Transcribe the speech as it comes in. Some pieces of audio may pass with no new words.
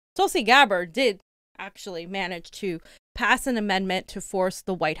Tulsi Gabbard did actually manage to pass an amendment to force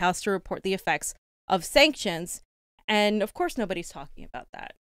the White House to report the effects of sanctions. And of course, nobody's talking about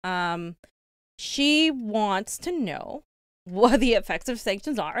that. She wants to know what the effects of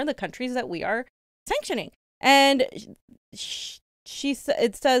sanctions are in the countries that we are sanctioning. And it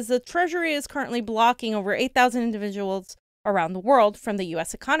says the Treasury is currently blocking over 8,000 individuals around the world from the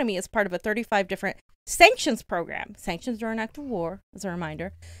U.S. economy as part of a 35 different sanctions program. Sanctions are an act of war, as a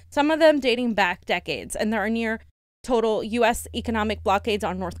reminder. Some of them dating back decades. And there are near total U.S. economic blockades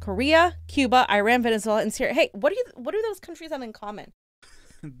on North Korea, Cuba, Iran, Venezuela, and Syria. Hey, what do those countries have in common?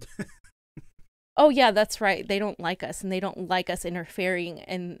 Oh, yeah, that's right. They don't like us, and they don't like us interfering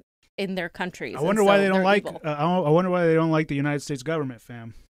in their countries. I wonder why they don't like. I wonder why they don't like the United States government,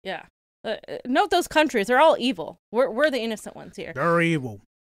 fam. Yeah, note those countries. They're all evil. We're the innocent ones here. They're evil.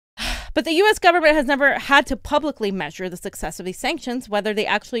 But the U.S. government has never had to publicly measure the success of these sanctions, whether they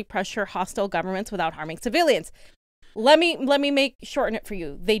actually pressure hostile governments without harming civilians. Let me shorten it for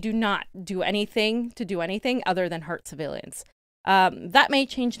you. They do not do anything other than hurt civilians. That may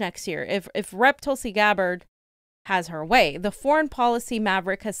change next year if Rep. Tulsi Gabbard has her way. The foreign policy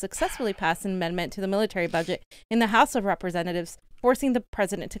maverick has successfully passed an amendment to the military budget in the House of Representatives, forcing the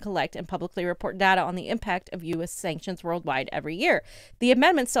president to collect and publicly report data on the impact of U.S. sanctions worldwide every year. The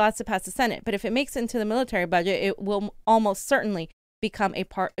amendment still has to pass the Senate, but if it makes it into the military budget, it will almost certainly become a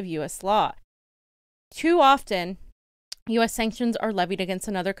part of U.S. law. Too often, U.S. sanctions are levied against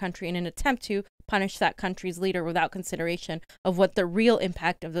another country in an attempt to punish that country's leader without consideration of what the real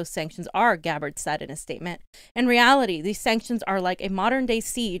impact of those sanctions are, Gabbard said in a statement. In reality, these sanctions are like a modern-day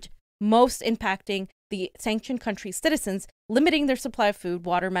siege, most impacting the sanctioned country's citizens, limiting their supply of food,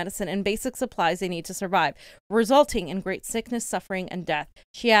 water, medicine, and basic supplies they need to survive, resulting in great sickness, suffering, and death.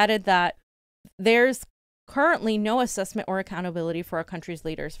 She added that there's currently no assessment or accountability for our country's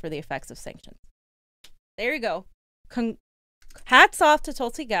leaders for the effects of sanctions. There you go. Hats off to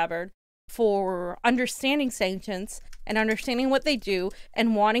Tulsi Gabbard for understanding sanctions and understanding what they do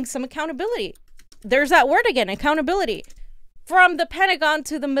and wanting some accountability. There's that word again, accountability. From the Pentagon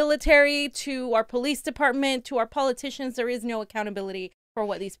to the military to our police department to our politicians, there is no accountability for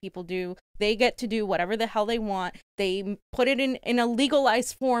what these people do. They get to do whatever the hell they want. They put it in a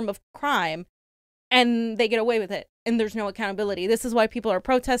legalized form of crime and they get away with it. And there's no accountability. This is why people are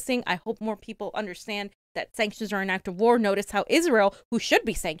protesting. I hope more people understand that sanctions are an act of war. Notice how Israel, who should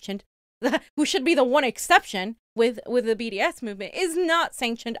be sanctioned, who should be the one exception with the BDS movement, is not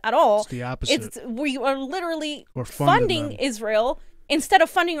sanctioned at all. It's the opposite. We are literally funding Israel instead of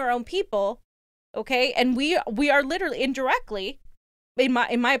funding our own people. Okay, and we are literally indirectly, in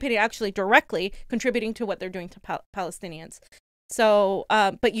my opinion, actually directly contributing to what they're doing to Palestinians. So,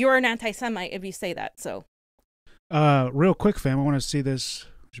 but you're an anti-Semite if you say that. So, real quick, fam, I want to see this.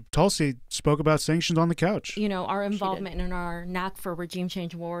 Tulsi spoke about sanctions on the couch. You know, our involvement in our knack for regime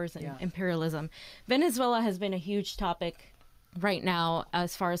change wars and imperialism. Venezuela has been a huge topic right now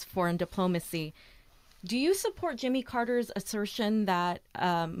as far as foreign diplomacy. Do you support Jimmy Carter's assertion that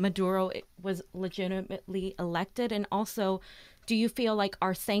Maduro was legitimately elected? And also, do you feel like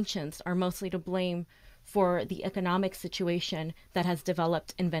our sanctions are mostly to blame for the economic situation that has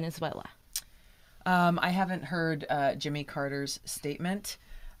developed in Venezuela? I haven't heard Jimmy Carter's statement.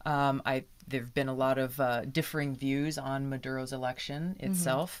 There've been a lot of differing views on Maduro's election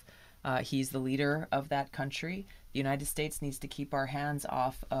itself. He's the leader of that country. The United States needs to keep our hands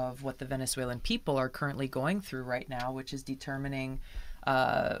off of what the Venezuelan people are currently going through right now, which is determining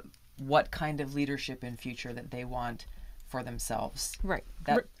what kind of leadership in future that they want for themselves. Right.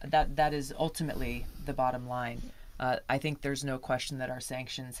 That is ultimately the bottom line. I think there's no question that our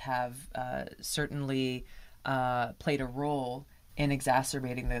sanctions have certainly played a role in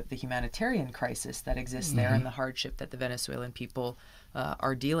exacerbating the humanitarian crisis that exists there and the hardship that the Venezuelan people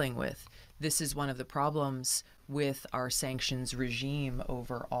are dealing with. This is one of the problems with our sanctions regime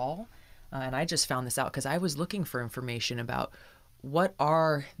overall. And I just found this out because I was looking for information about what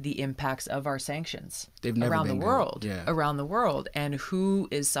are the impacts of our sanctions around the world and who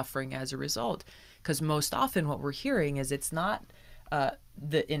is suffering as a result. Because most often what we're hearing is it's not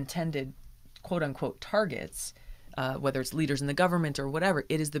the intended quote unquote targets, whether it's leaders in the government or whatever.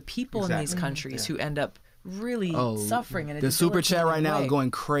 It is the people in these countries who end up really suffering. And the super chat right now is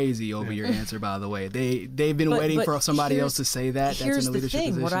going crazy over your answer, by the way. They've been waiting for somebody else to say that. Here's that's in a leadership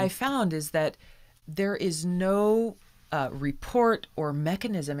position. What I found is that there is no report or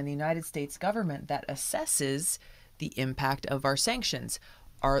mechanism in the United States government that assesses the impact of our sanctions.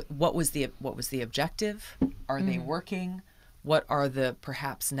 What was the objective? Are they working? what are the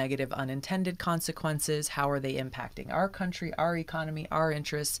perhaps negative unintended consequences? How are they impacting our country, our economy, our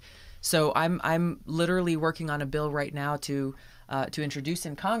interests? So I'm literally working on a bill right now to introduce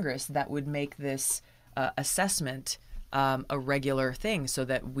in Congress that would make this assessment a regular thing, so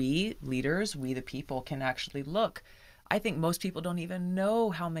that we leaders, we the people, can actually look. I think most people don't even know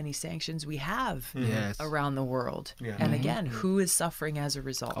how many sanctions we have around the world. Yeah. And again, who is suffering as a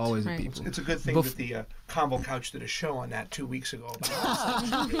result? Always the people. It's a good thing that the Convo Couch did a show on that 2 weeks ago about how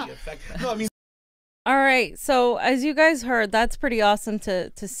sanctions really affect. No, I mean. All right, so as you guys heard, that's pretty awesome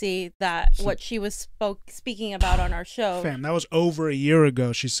to see that what she was speaking about on our show. Fam, that was over a year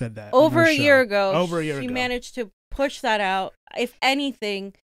ago she said that. Over a year ago. She managed to push that out. If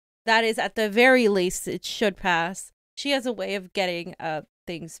anything, that is at the very least, it should pass. She has a way of getting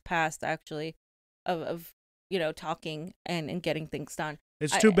things passed, actually, of talking and getting things done.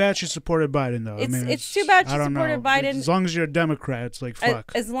 It's too bad she supported Biden, though. It's too bad she supported Biden. As long as you're a Democrat, it's like,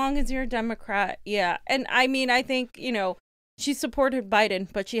 fuck. As long as you're a Democrat, yeah. And I mean, I think, she supported Biden,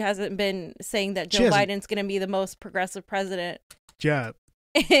 but she hasn't been saying that Joe Biden's going to be the most progressive president. Yeah.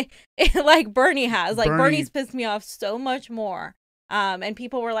 Like Bernie has. Like, Bernie's pissed me off so much more. And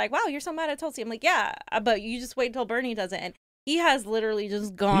people were like, wow, you're so mad at Tulsi. I'm like, yeah, but you just wait until Bernie does it. And he has literally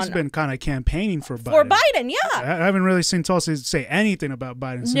just gone. He's been kind of campaigning for Biden. For Biden, yeah. I haven't really seen Tulsi say anything about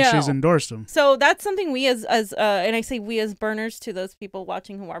Biden since she's endorsed him. So that's something we as and I say we as burners to those people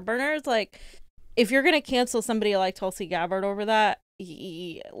watching who are burners, like, if you're going to cancel somebody like Tulsi Gabbard over that,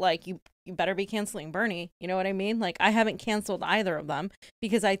 you better be canceling Bernie. You know what I mean? Like, I haven't canceled either of them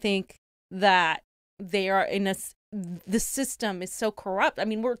because I think that they are the system is so corrupt. I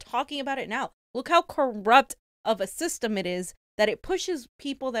mean, we're talking about it now. Look how corrupt of a system it is, that it pushes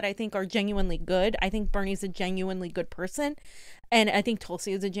people that I think are genuinely good. I think Bernie's a genuinely good person, and I think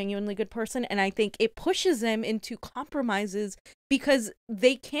Tulsi is a genuinely good person, and I think it pushes them into compromises because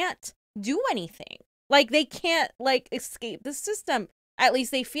they can't do anything. Like, they can't, escape the system. At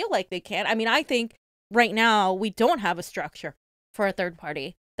least they feel like they can. I mean, I think right now we don't have a structure for a third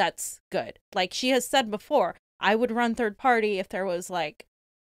party that's good. Like she has said before, I would run third party if there was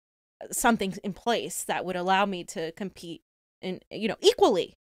something in place that would allow me to compete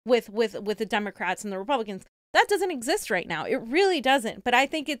equally with the Democrats and the Republicans. That doesn't exist right now. It really doesn't. But I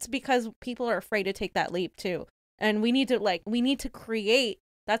think it's because people are afraid to take that leap too. And we need to create.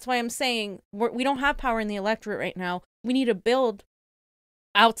 That's why I'm saying we don't have power in the electorate right now. We need to build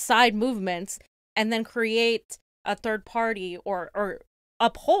outside movements and then create a third party or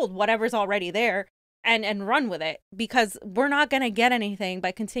uphold whatever's already there and run with it, because we're not going to get anything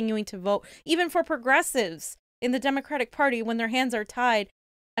by continuing to vote, even for progressives in the Democratic Party, when their hands are tied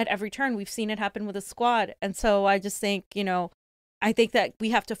at every turn. We've seen it happen with a squad. And so I just think, I think that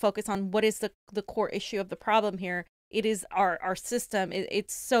we have to focus on what is the core issue of the problem here. It is our system.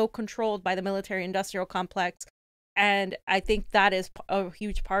 It's so controlled by the military industrial complex. And I think that is a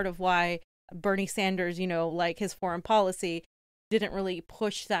huge part of why Bernie Sanders, his foreign policy didn't really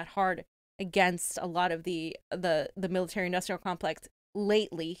push that hard against a lot of the military industrial complex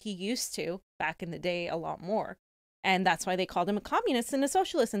lately. He used to back in the day a lot more. And that's why they called him a communist and a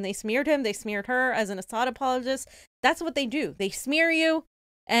socialist, and they smeared him. They smeared her as an Assad apologist. That's what they do. They smear you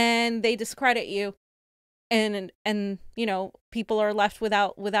and they discredit you. And people are left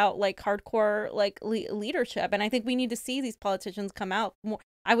without hardcore leadership. And I think we need to see these politicians come out more.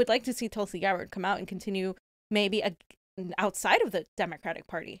 I would like to see Tulsi Gabbard come out and continue maybe outside of the Democratic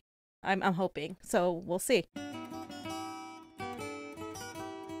Party. I'm hoping. So we'll see.